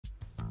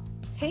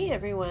Hey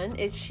everyone,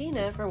 it's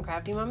Sheena from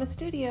Crafty Mama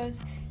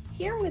Studios,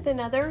 here with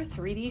another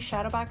 3D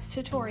Shadowbox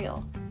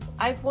tutorial.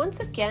 I've once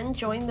again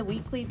joined the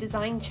weekly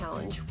design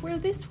challenge, where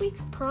this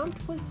week's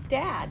prompt was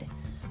Dad.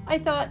 I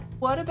thought,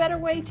 what a better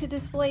way to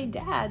display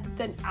Dad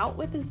than out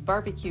with his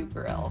barbecue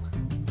grill.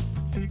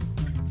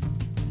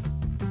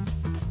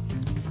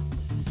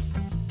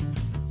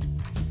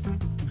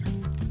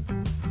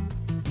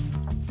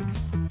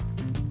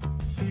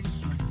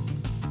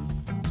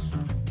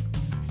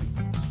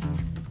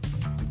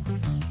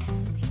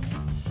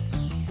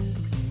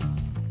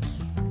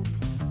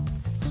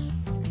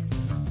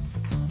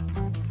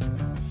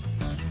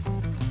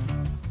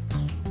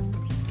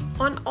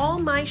 On all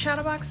my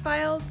Shadowbox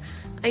files,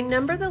 I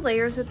number the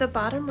layers at the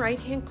bottom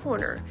right-hand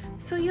corner,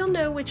 so you'll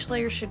know which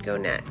layer should go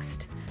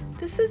next.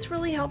 This is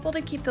really helpful to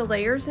keep the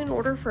layers in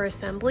order for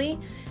assembly,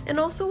 and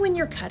also when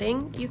you're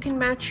cutting, you can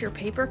match your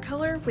paper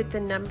color with the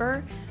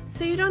number,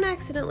 so you don't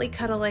accidentally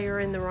cut a layer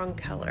in the wrong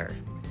color.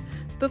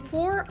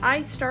 Before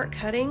I start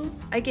cutting,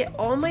 I get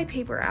all my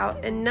paper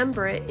out and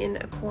number it in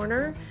a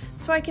corner,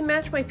 so I can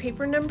match my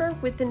paper number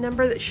with the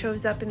number that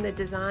shows up in the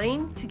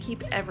design to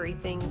keep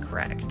everything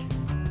correct.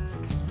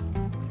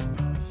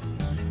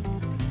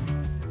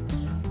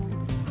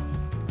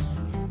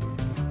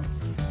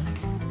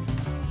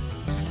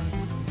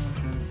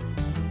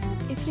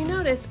 If you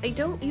notice, I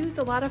don't use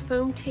a lot of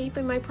foam tape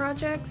in my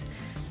projects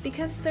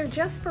because they're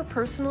just for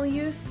personal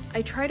use.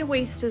 I try to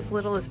waste as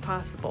little as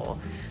possible,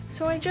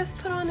 so I just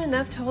put on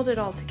enough to hold it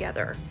all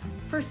together.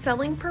 For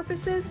selling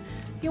purposes,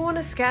 you want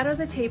to scatter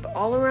the tape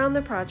all around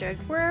the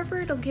project wherever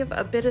it'll give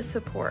a bit of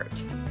support.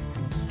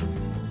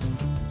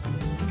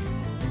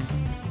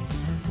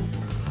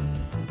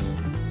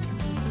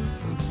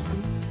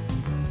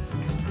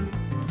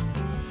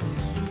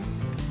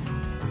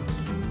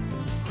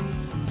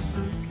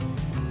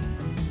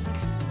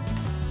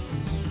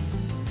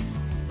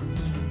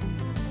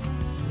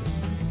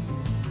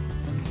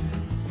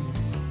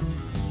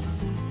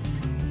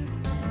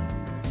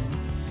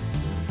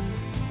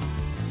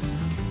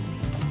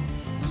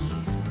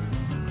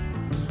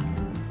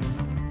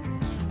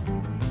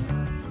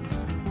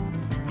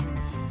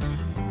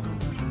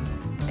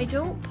 I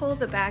don't pull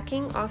the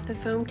backing off the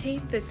foam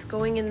tape that's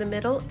going in the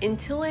middle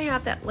until I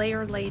have that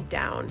layer laid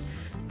down.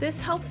 This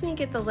helps me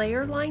get the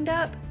layer lined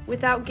up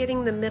without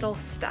getting the middle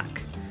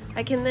stuck.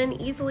 I can then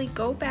easily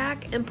go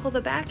back and pull the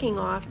backing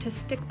off to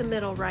stick the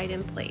middle right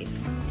in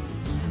place.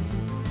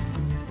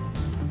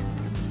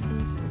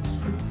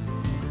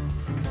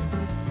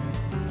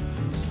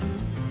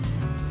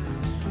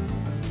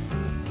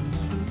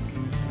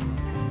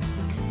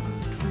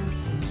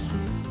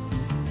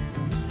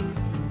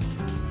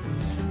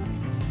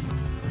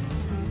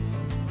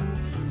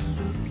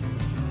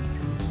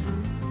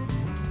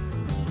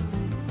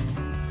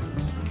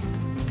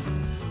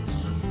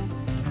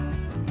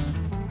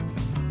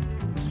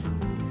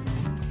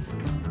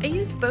 I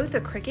use both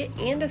a Cricut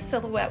and a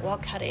silhouette while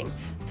cutting,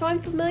 so I'm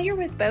familiar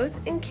with both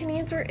and can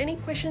answer any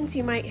questions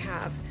you might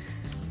have.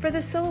 For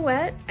the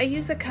silhouette, I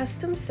use a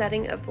custom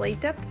setting of blade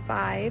depth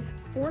 5,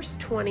 force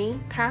 20,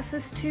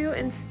 passes 2,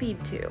 and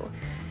speed 2,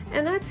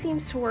 and that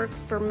seems to work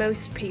for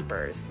most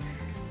papers.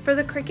 For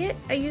the Cricut,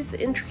 I use the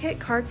intricate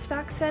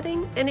cardstock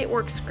setting, and it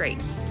works great.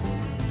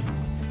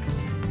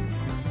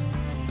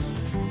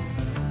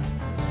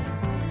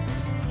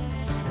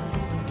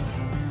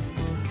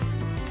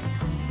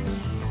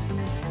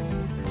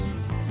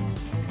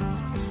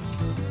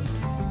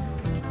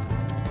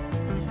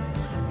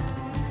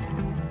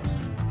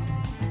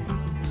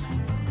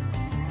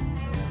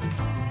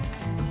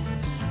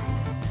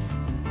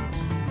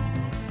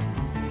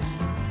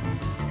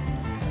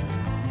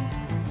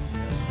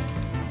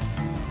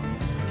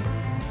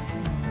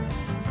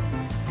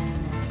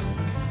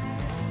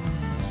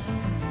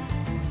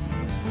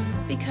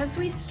 Because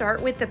we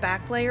start with the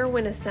back layer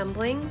when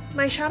assembling,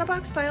 my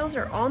Shadowbox files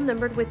are all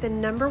numbered with the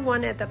number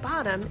 1 at the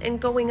bottom and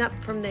going up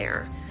from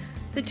there.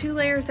 The 2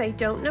 layers I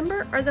don't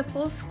number are the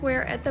full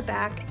square at the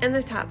back and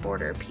the top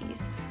border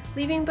piece.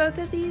 Leaving both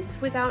of these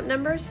without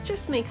numbers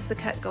just makes the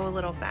cut go a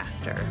little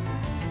faster.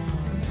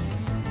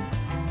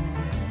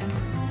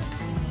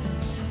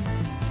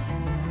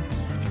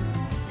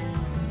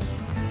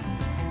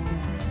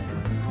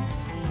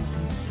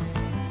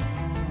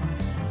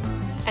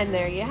 And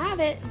there you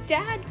have it,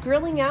 Dad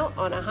grilling out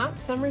on a hot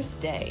summer's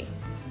day.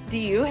 Do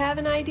you have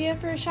an idea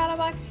for a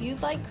Shadowbox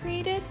you'd like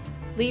created?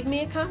 Leave me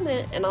a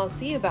comment and I'll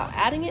see about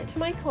adding it to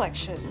my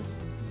collection.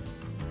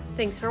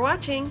 Thanks for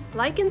watching,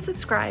 like and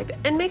subscribe,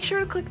 and make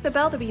sure to click the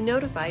bell to be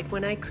notified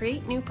when I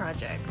create new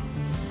projects.